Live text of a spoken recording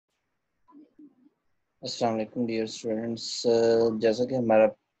अस्सलाम वालेकुम dear students. जैसा कि हमारा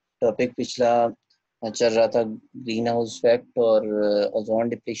टॉपिक पिछला चल रहा था ग्रीन हाउस इफेक्ट और ओजोन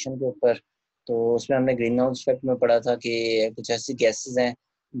डिप्लीशन के ऊपर। तो उसमें हमने ग्रीन हाउस इफेक्ट में पढ़ा था कि कुछ ऐसी गैसेस हैं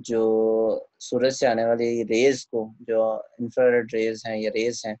जो सूरज से आने वाली रेज को, जो इंफ्रारेड रेज हैं या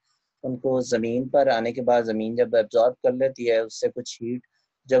रेज हैं, उनको ज़मीन पर आने के बाद ज़मीन जब एब्जॉर्ब कर लेती है उससे कुछ हीट,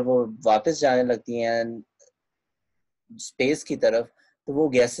 जब वो वापस जाने लगती हैं स्पेस की तरफ, तो वो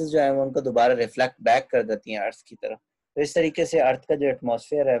गैसेस जो है वो उनको दोबारा रिफ्लेक्ट बैक कर देती हैं अर्थ की तरफ। तो इस तरीके से अर्थ का जो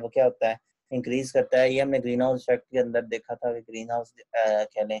एटमॉस्फेयर है वो क्या होता है, इंक्रीज करता है। ये हमने ग्रीन हाउस इफेक्ट के अंदर देखा था कि ग्रीन हाउस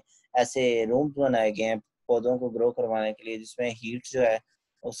कह लें ऐसे रूम्स बनाए गए हैं पौधों को ग्रो करवाने के लिए, जिसमें हीट जो है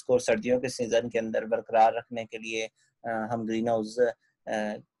उसको सर्दियों के सीजन के अंदर बरकरार रखने के लिए हम ग्रीन हाउस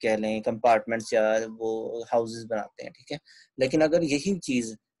कह लें कंपार्टमेंट्स या वो हाउसेस बनाते हैं। ठीक है, लेकिन अगर यही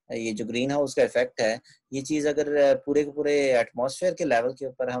चीज़, ये जो ग्रीन हाउस का इफेक्ट है, ये चीज़ अगर पूरे के पूरे एटमॉस्फेयर के लेवल के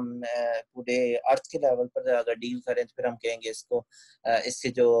ऊपर हम पूरे अर्थ के लेवल पर अगर डील करें तो फिर हम कहेंगे इसको, इसके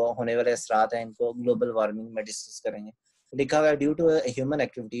जो होने वाले असरात हैं इनको ग्लोबल वार्मिंग में डिस्कस करेंगे। तो लिखा हुआ है due to human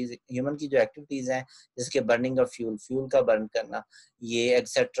activities, human की जो एक्टिविटीज हैं जिसके बर्निंग ऑफ फ्यूल, फ्यूल का बर्न करना, ये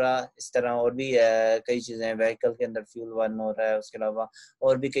एक्सेट्रा, इस तरह और भी कई चीज़ें हैं। व्हीकल के अंदर फ्यूल बर्न हो रहा है, उसके अलावा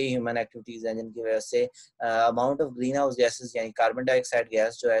और भी कई ह्यूमन एक्टिविटीज हैं जिनकी वजह से amount of green house gases यानी कार्बन डाइऑक्साइड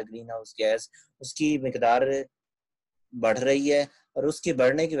गैस जो है, ग्रीन हाउस गैस, उसकी मिकदार बढ़ रही है। और उसके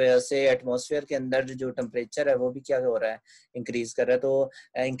बढ़ने की वजह से एटमॉस्फेयर के अंदर जो टेम्परेचर है वो भी क्या हो रहा है, इंक्रीज कर रहा है। तो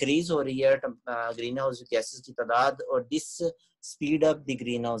इंक्रीज हो रही है ग्रीन हाउस गैसेस की तादाद, और this speed up the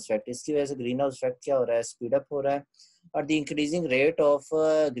green house effect, इसकी वजह से ग्रीन हाउस इफेक्ट क्या हो रहा है, स्पीड अप हो रहा है। और the increasing rate of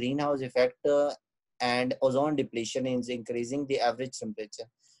green house effect and ozone depletion is increasing the average temperature,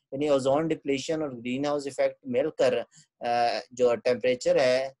 यानी ओजोन डिप्लीशन और ग्रीन हाउस इफेक्ट मिलकर जो टेम्परेचर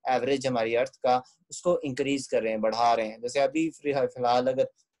है एवरेज हमारी अर्थ का, उसको इंक्रीज कर रहे हैं, बढ़ा रहे हैं। जैसे अभी फिलहाल अगर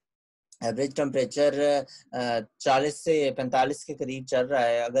एवरेज टेम्परेचर 40 से 45 के करीब चल रहा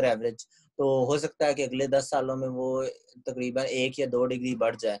है अगर एवरेज, तो हो सकता है कि अगले 10 सालों में वो तकरीबन 1 या 2 डिग्री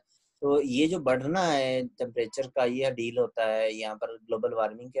बढ़ जाए। तो ये जो बढ़ना है टेम्परेचर का, ये डील होता है यहाँ पर ग्लोबल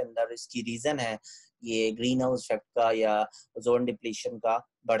वार्मिंग के अंदर। इसकी रीजन है ये ग्रीन हाउस इफेक्ट का या ओजोन डिप्लीशन का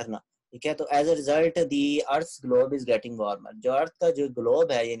बढ़ना। ठीक है, तो as a result the earth globe is getting warmer, जो अर्थ का जो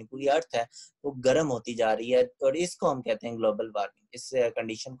ग्लोब है यानी पूरी अर्थ है वो गर्म होती जा रही है, और इसको हम कहते हैं ग्लोबल वार्मिंग। इस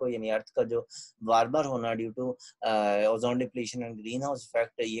कंडीशन को यानी अर्थ का जो वार्मर होना due to ozone depletion and green house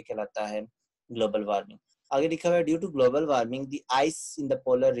effect, ये कहलाता है ग्लोबल वार्मिंग। आगे लिखा हुआ है due to global warming the ice in the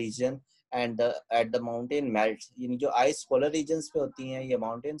polar region and at the mountain melt, यानी जो आइस पोलर रीजन्स पे होती हैं या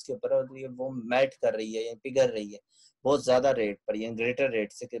माउंटेन्स के ऊपर होती है वो मेल्ट कर रही है या पिघल रही है बहुत ज्यादा रेट पर, यानी ग्रेटर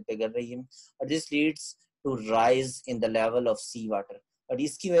रेट से पिघल रही है। और this leads to rise in the level of C water, और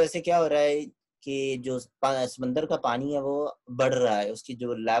इसकी वजह से क्या हो रहा है कि जो समंदर का पानी है वो बढ़ रहा है, उसकी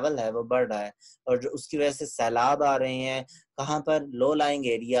जो लेवल है वो बढ़ रहा है, और उसकी वजह से सैलाब आ रहे हैं। कहाँ पर, low lying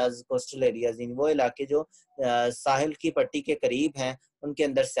areas, coastal areas, वो इलाके जो साहिल की पट्टी के करीब हैं उनके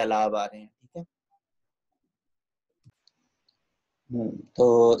अंदर सैलाब आ रहे हैं। ठीक है,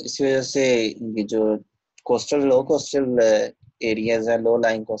 तो इस वजह से ये जो कोस्टल, लो कोस्टल एरियाज है, लो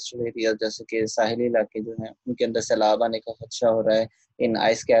लाइंग कोस्टल एरियाज जैसे कि साहिली इलाके जो हैं उनके अंदर सैलाब आने का खदशा हो रहा है इन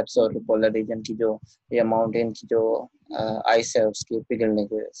आइस कैप्स और पोलर रीजन की जो या माउंटेन की जो आइस है उसके पिघलने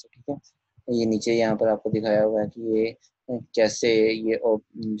की वजह से। ठीक है, ये नीचे यहाँ पर आपको दिखाया हुआ है कि ये कैसे ये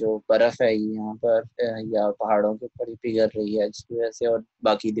जो बर्फ है ये यहाँ पर या पहाड़ों के ऊपर ही पिघल रही है, जिसकी वजह से, और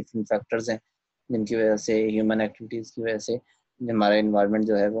बाकी डिफरेंट फैक्टर्स हैं जिनकी वजह से, ह्यूमन एक्टिविटीज़ की वजह से हमारा इन्वायरमेंट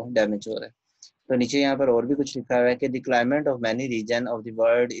जो है वो डैमेज हो रहा है। तो नीचे यहाँ पर और भी कुछ लिखा हुआ है कि the climate of many reason of the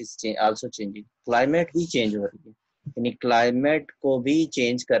world is also changing, climate भी चेंज हो रही है, यानी क्लाइमेट को भी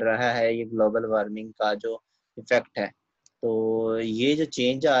चेंज कर रहा है ये ग्लोबल वार्मिंग का जो इफेक्ट है। तो ये जो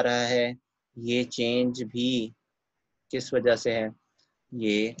चेंज आ रहा है, ये चेंज भी किस वजह से है,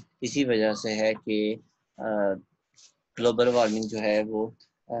 ये इसी वजह से है कि ग्लोबल वार्मिंग जो है वो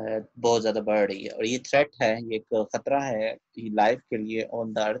बहुत ज़्यादा बढ़ रही है, और ये थ्रेट है, ये एक ख़तरा है लाइफ के लिए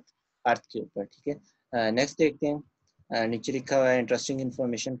ऑन द अर्थ, अर्थ के ऊपर। ठीक है, नेक्स्ट देखते हैं। नीचे लिखा हुआ है इंटरेस्टिंग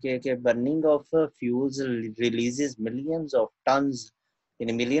इन्फॉर्मेशन के कि burning of fuels releases millions of turns,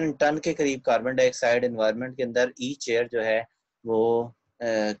 यानी मिलियन टन के करीब कार्बन डाइऑक्साइड एनवायरनमेंट के अंदर ईच ईयर जो है वो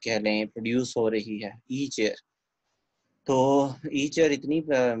कह लें प्रोड्यूस हो रही है, ईच ईयर। तो ईच ईयर इतनी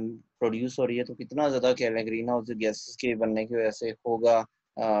प्रोड्यूस हो रही है तो कितना ज़्यादा कह लें ग्रीन हाउस गैसेस के बनने की वजह से होगा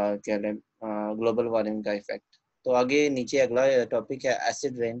कह लें ग्लोबल वार्मिंग का इफेक्ट। तो आगे नीचे अगला टॉपिक है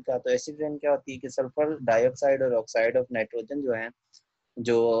एसिड रेन का। तो एसिड रेन क्या होती है कि सल्फर डाइऑक्साइड और ऑक्साइड ऑफ नाइट्रोजन जो है,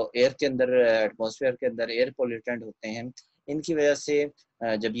 जो एयर के अंदर, एटमॉस्फेयर के अंदर एयर पोल्यूटेंट होते हैं, इनकी वजह से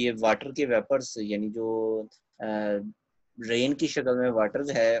जब ये वाटर के वेपर्स यानी जो रेन की शक्ल में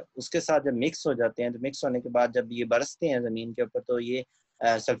वाटर है उसके साथ जब मिक्स हो जाते हैं, तो मिक्स होने के बाद जब ये बरसते हैं ज़मीन के ऊपर, तो ये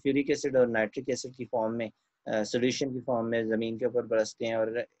सल्फ्यूरिक एसिड और नाइट्रिक एसिड की फॉर्म में, सोल्यूशन की फॉर्म में ज़मीन के ऊपर बरसते हैं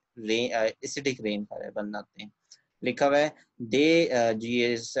और एसिडिक रेन बन जाते हैं। लिखा हुआ है दे,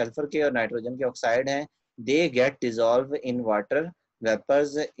 ये सल्फर के और नाइट्रोजन के ऑक्साइड हैं, they get dissolve in water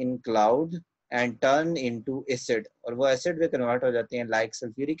vapours in cloud and turn into acid, और वो एसिड में कन्वर्ट हो जाते हैं like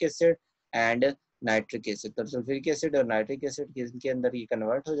sulphuric acid and nitric acid. तो सल्फ्यूरिक एसिड और नाइट्रिक एसिड के अंदर ये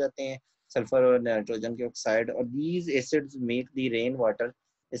कन्वर्ट हो जाते हैं, सल्फर और नाइट्रोजन के ऑक्साइड, और these acids make the rain water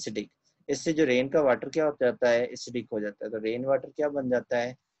acidic. इससे जो रेन का वाटर क्या हो जाता है, एसिडिक हो जाता है। तो रेन वाटर क्या बन जाता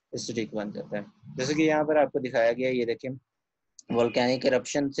है, एसिडिक बन जाता है। जैसे कि यहाँ पर आपको दिखाया गया, ये देखें वोल्केनिक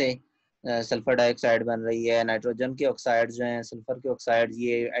इरप्शन से सल्फर डाइऑक्साइड बन रही है, नाइट्रोजन के ऑक्साइड जो हैं, सल्फर के ऑक्साइड,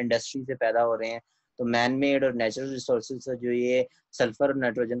 ये इंडस्ट्री से पैदा हो रहे हैं। तो मैन मेड और नेचुरल रिसोर्सेज से जो ये सल्फर और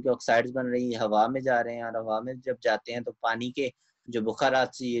नाइट्रोजन के ऑक्साइड्स बन रही है, हवा में जा रहे हैं, और हवा में जब जाते हैं तो पानी के जो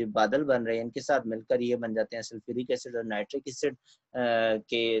बुखारात से ये बादल बन रहे हैं, इनके साथ मिलकर ये बन जाते हैं सल्फ्यूरिक एसिड और नाइट्रिक एसिड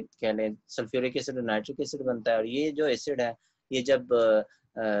के, कह लें सल्फ्यूरिक एसिड और नाइट्रिक एसिड बनता है। और ये जो एसिड है, ये जब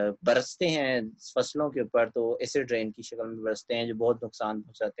बरसते हैं फसलों के ऊपर, तो एसिड रेन की शक्ल में बरसते हैं, जो बहुत नुकसान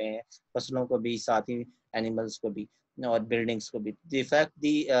पहुंचाते हैं फसलों को भी, साथ ही एनिमल्स को भी और बिल्डिंग्स को भी। The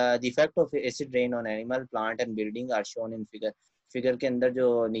effect of acid rain on animal, plant and building are shown in figure. Figure के अंदर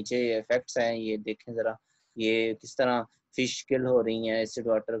जो नीचे इफेक्ट्स हैं ये देखें ज़रा, ये किस तरह फिश किल हो रही हैं एसिड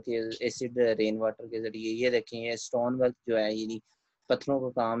वाटर के, एसिड रेन वाटर के जरिए। ये देखें, ये स्टोन वर्क जो है, ये पत्थरों का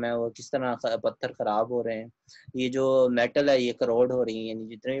काम है, वो किस तरह पत्थर खराब हो रहे हैं। ये जो मेटल है ये करोड हो रही है, यानी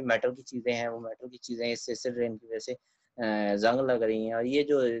जितने भी मेटल की चीज़ें हैं वो मेटल की चीज़ें इस एसिड रेन की वजह से जंग लग रही हैं। और ये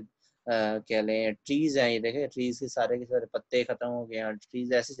जो कह लें ट्रीज़ हैं, ये देखें ट्रीज़ के सारे पत्ते ख़त्म हो गए हैं, और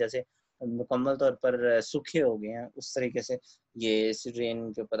ट्रीज़ ऐसे जैसे मुकम्मल तौर पर सूखे हो गए हैं, उस तरीके से ये एसिड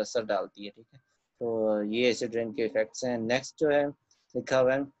रेन के ऊपर असर डालती है। ठीक है, तो ये एसिड रेन के इफेक्ट्स हैं। नेक्स्ट जो है लिखा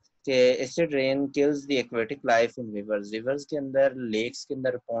हुआ है कि acid rain kills the aquatic life in reverse. Reverse के अंदर, लेक्स के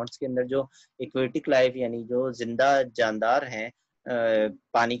अंदर, पॉन्ड्स के अंदर जो एक्वेटिक लाइफ यानी जो जिंदा जानदार हैं,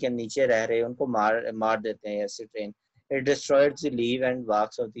 पानी के नीचे रह रहे हैं, उनको मार मार देते हैं acid rain. It destroyed the leave and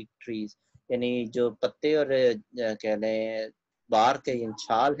barks of the trees, यानी जो पत्ते और कह लें बार्क है, यानी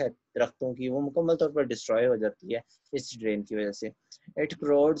छाल है दरख्तों की, वो मुकम्मल तौर पर डिस्ट्रॉय हो जाती है इस ड्रेन की वजह से। It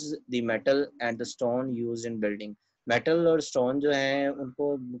crores the metal and the stone used in building. Metal और स्टोन जो हैं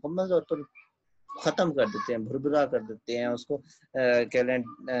उनको मुकम्मल तौर पर ख़त्म कर देते हैं, भुरभुरा कर देते हैं, उसको कह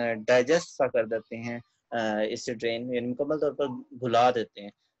लें डाइजेस्ट सा कर देते हैं, इससे ड्रेन यानी मुकम्मल तौर पर घुला देते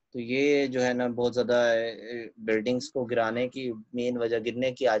हैं। तो ये जो है ना बहुत ज़्यादा बिल्डिंग्स को गिराने की मेन वजह,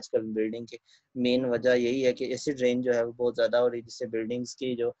 गिरने की आजकल बिल्डिंग की मेन वजह यही है कि एसिड रेन जो है वो बहुत ज़्यादा हो रही है, जिससे बिल्डिंग्स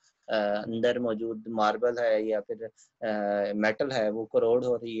की जो अंदर मौजूद मार्बल है या फिर मेटल है वो करोड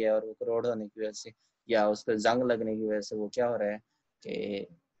हो रही है, और वो करोड होने की वजह से या उस पर जंग लगने की वजह से वो क्या हो रहा है कि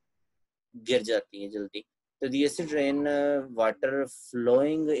गिर जाती है जल्दी। तो the acid rain water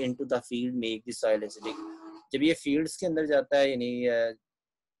flowing into the field make the soil acidic। जब ये फील्ड्स के अंदर जाता है, यानी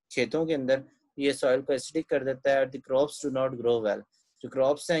खेतों के अंदर, ये सॉइल को एसिडिक कर देता है। और the crops do not grow well. जो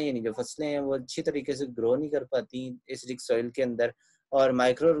क्रॉप्स हैं यानी जो फसलें हैं वो अच्छी तरीके से ग्रो नहीं कर पाती एसिडिक सॉइल के अंदर। और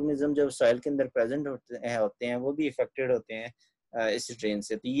माइक्रो ऑर्गेनिज्म जो सॉइल के अंदर प्रेजेंट होते हैं वो भी इफेक्टेड होते हैं एसिड रेन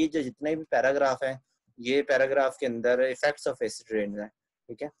से। तो ये जो जितने भी पैराग्राफ है, ये पैराग्राफ के अंदर इफेक्ट्स ऑफ एसिड रेन है।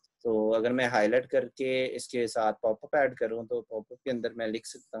 ठीक है, तो अगर मैं हाईलाइट करके इसके साथ पॉपअप ऐड करूं, तो पॉपअप के अंदर मैं लिख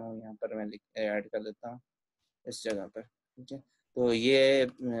सकता हूं, यहाँ पर मैं ऐड कर देता हूं इस जगह पर। ठीक है, तो ये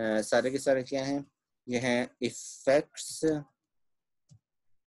सारे के सारे क्या हैं, ये हैं इफेक्ट्स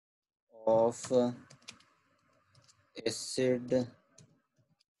ऑफ एसिड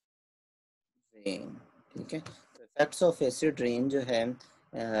रेन। ठीक है, तो इफेक्ट्स ऑफ एसिड रेन जो है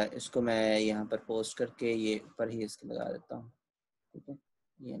इसको मैं यहाँ पर पोस्ट करके ये ऊपर ही इसके लगा देता हूँ। ठीक है,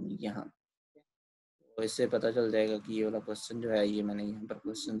 यानी यहाँ, तो इससे पता चल जाएगा कि ये वाला क्वेश्चन जो है ये मैंने यहाँ पर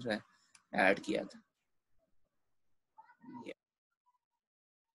क्वेश्चन जो है ऐड किया था।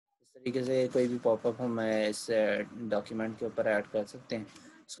 इस तरीके से कोई भी पॉपअप हम इस डॉक्यूमेंट के ऊपर ऐड कर सकते हैं।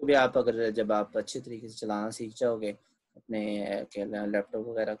 इसको भी आप अगर जब आप अच्छे तरीके से चलाना सीख जाओगे अपने लैपटॉप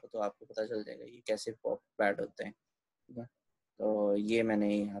वगैरह को, तो आपको पता चल जाएगा ये कैसे पॉपअप ऐड होते हैं। ठीक है, तो ये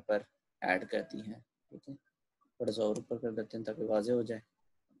मैंने यहाँ पर ऐड कर दी है। ठीक है, थोड़ा सा और ऊपर कर देते हैं ताकि वाजे हो जाए।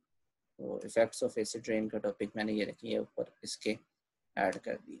 तो इफेक्ट्स ऑफ एसिड रेन का टॉपिक मैंने ये रखी है ऊपर इसके ऐड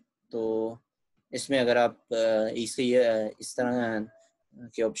कर दी। तो इसमें अगर आप इसे इस तरह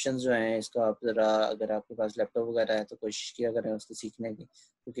के ऑप्शन जो हैं, इसको आप ज़रा, अगर आपके पास लैपटॉप वगैरह है तो कोशिश किया करें उसको सीखने की,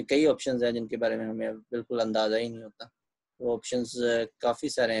 क्योंकि कई ऑप्शन हैं जिनके बारे में हमें बिल्कुल अंदाज़ा ही नहीं होता। तो ऑप्शंस काफ़ी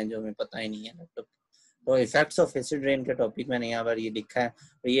सारे हैं जो हमें पता ही नहीं है लैपटॉप तो इफेक्ट्स ऑफ एसिड रेन के टॉपिक मैंने यहाँ पर ये लिखा है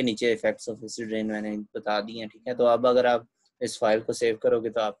और ये नीचे इफेक्ट्स ऑफ एसिड रेन मैंने बता दिए हैं, ठीक है। तो अब अगर आप इस फाइल को सेव करोगे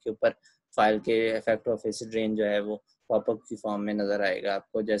तो आपके ऊपर फाइल के इफेक्ट ऑफ एसिड रेन जो है वो पॉपअप की फॉर्म में नजर आएगा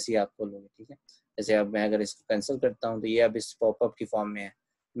आपको जैसे ही आप खोलोगे, ठीक है। जैसे अब मैं अगर इसको कैंसिल करता हूँ तो ये अब इस पॉपअप की फॉर्म में है,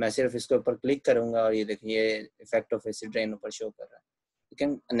 मैं सिर्फ इसके ऊपर क्लिक करूंगा और ये देखिए ये इफेक्ट ऑफ एसिड रेन ऊपर शो कर रहा है।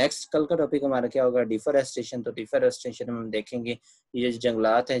 लेकिन नेक्स्ट कल का टॉपिक हमारा क्या होगा, डिफोरेस्टेशन। तो डिफोरेस्टेशन में हम देखेंगे ये जो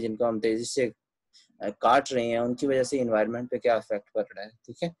जंगलात हैं जिनको हम तेजी से काट रहे हैं उनकी वजह से इन्वायरमेंट पे क्या इफेक्ट पड़ रहा है,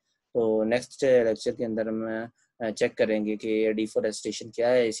 ठीक है। तो नेक्स्ट लेक्चर के अंदर हम चेक करेंगे कि डिफोरेस्टेशन क्या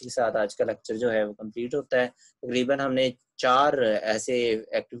है। इसी के साथ आज का लेक्चर जो है वो कंप्लीट होता है। तकरीबन हमने 4 ऐसे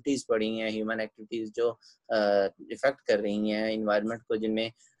एक्टिविटीज़ पढ़ी हैं, ह्यूमन एक्टिविटीज़ जो इफ़ेक्ट कर रही हैं इन्वायरमेंट को,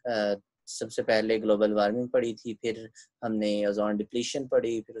 जिनमें सबसे पहले ग्लोबल वार्मिंग पढ़ी थी, फिर हमने ओजोन डिप्लीशन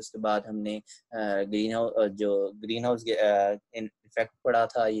पढ़ी, फिर उसके बाद हमने ग्रीन हाउस इफेक्ट पढ़ा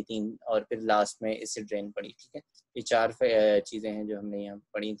था, ये 3, और फिर लास्ट में एसिड रेन पढ़ी, ठीक है। ये 4 चीज़ें हैं जो हमने यहाँ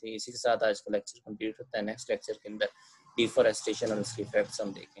पढ़ी थी। इसी के साथ आज का लेक्चर कंप्लीट होता है। नेक्स्ट लेक्चर के अंदर डिफोरेस्टेशन और उसके इफेक्ट्स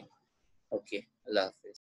हम देखेंगे। ओके, अल्लाह हाफिज़।